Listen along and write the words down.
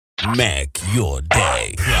Make your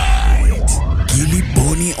day right.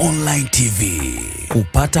 Giliboni Online TV.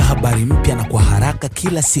 Kupata habari mpya na kwa haraka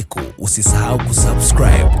kila siku, usisahau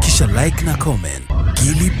kusubscribe kisha like na comment.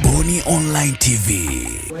 Giliboni Online TV.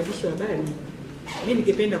 Waandishi wa habari, mimi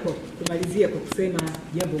ningependa kumalizia kwa kusema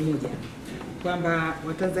jambo moja, kwamba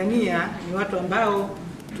Watanzania ni watu ambao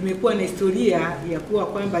tumekuwa na historia ya kuwa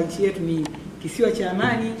kwamba nchi yetu ni kisiwa cha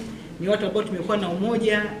amani, ni watu ambao tumekuwa na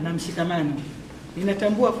umoja na mshikamano.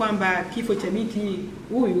 Ninatambua kwamba kifo cha binti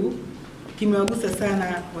huyu kimewagusa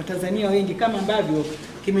sana Watanzania wengi, kama ambavyo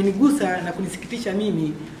kimenigusa na kunisikitisha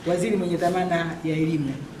mimi, waziri mwenye dhamana ya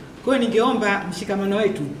elimu. Kwa hiyo ningeomba mshikamano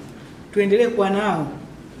wetu tuendelee kuwa nao,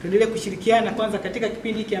 tuendelee kushirikiana kwanza katika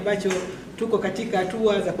kipindi hiki ambacho tuko katika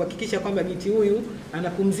hatua za kuhakikisha kwamba binti huyu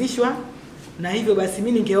anapumzishwa. Na hivyo basi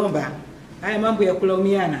mimi ningeomba haya mambo ya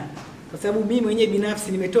kulaumiana, kwa sababu mimi mwenyewe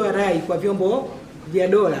binafsi nimetoa rai kwa vyombo vya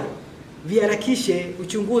dola viharakishe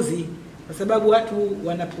uchunguzi, kwa sababu watu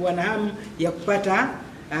wana hamu ya kupata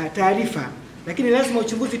taarifa, lakini lazima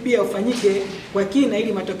uchunguzi pia ufanyike kwa kina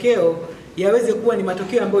ili matokeo yaweze kuwa ni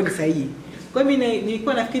matokeo ambayo ni sahihi. Kwa mimi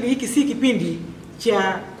nilikuwa nafikiri hiki si kipindi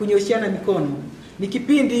cha kunyoshiana mikono, ni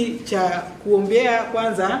kipindi cha kuombea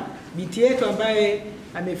kwanza binti yetu ambaye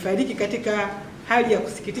amefariki katika hali ya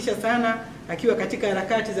kusikitisha sana, akiwa katika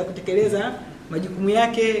harakati za kutekeleza majukumu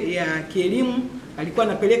yake ya kielimu. Alikuwa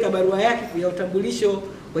anapeleka barua yake ya utambulisho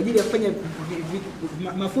kwa ajili ya kufanya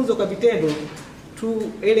mafunzo kwa vitendo.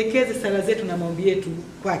 Tuelekeze sala zetu na maombi yetu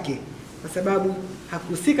kwake, kwa sababu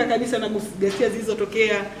hakusika kabisa na ghasia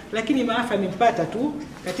zilizotokea, lakini maafa yamempata tu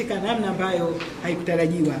katika namna ambayo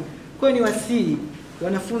haikutarajiwa. Kwa hiyo ni wasihi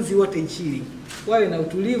wanafunzi wote nchini wawe na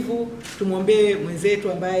utulivu, tumwombee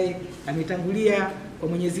mwenzetu ambaye ametangulia kwa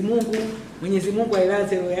Mwenyezi Mungu. Mwenyezi Mungu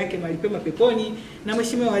ailaze roho yake mahali pema peponi, na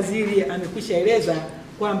Mheshimiwa Waziri amekwisha eleza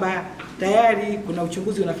kwamba tayari kuna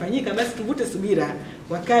uchunguzi unafanyika. Basi tuvute subira,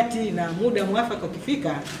 wakati na muda mwafaka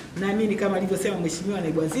ukifika, naamini kama alivyosema Mheshimiwa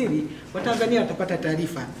Naibu Waziri, Watanzania watapata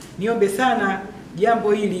taarifa. Niombe sana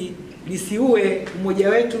jambo hili lisiue umoja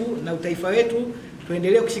wetu na utaifa wetu,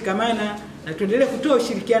 tuendelee kushikamana na tuendelee kutoa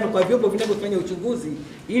ushirikiano kwa vyombo vinavyofanya uchunguzi,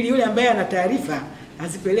 ili yule ambaye ana taarifa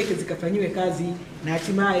azipeleke zikafanywe kazi na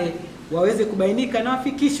hatimaye waweze kubainika na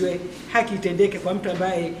wafikishwe, haki itendeke kwa mtu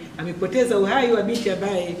ambaye amepoteza uhai wa binti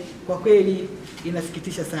ambaye kwa kweli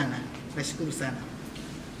inasikitisha sana. Nashukuru sana.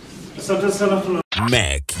 Asante sana.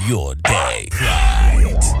 Make your day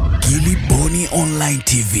right. Giliboni Online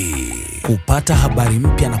TV. Kupata habari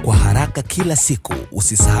mpya na kwa haraka kila siku,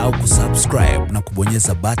 usisahau kusubscribe na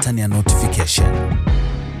kubonyeza button ya notification.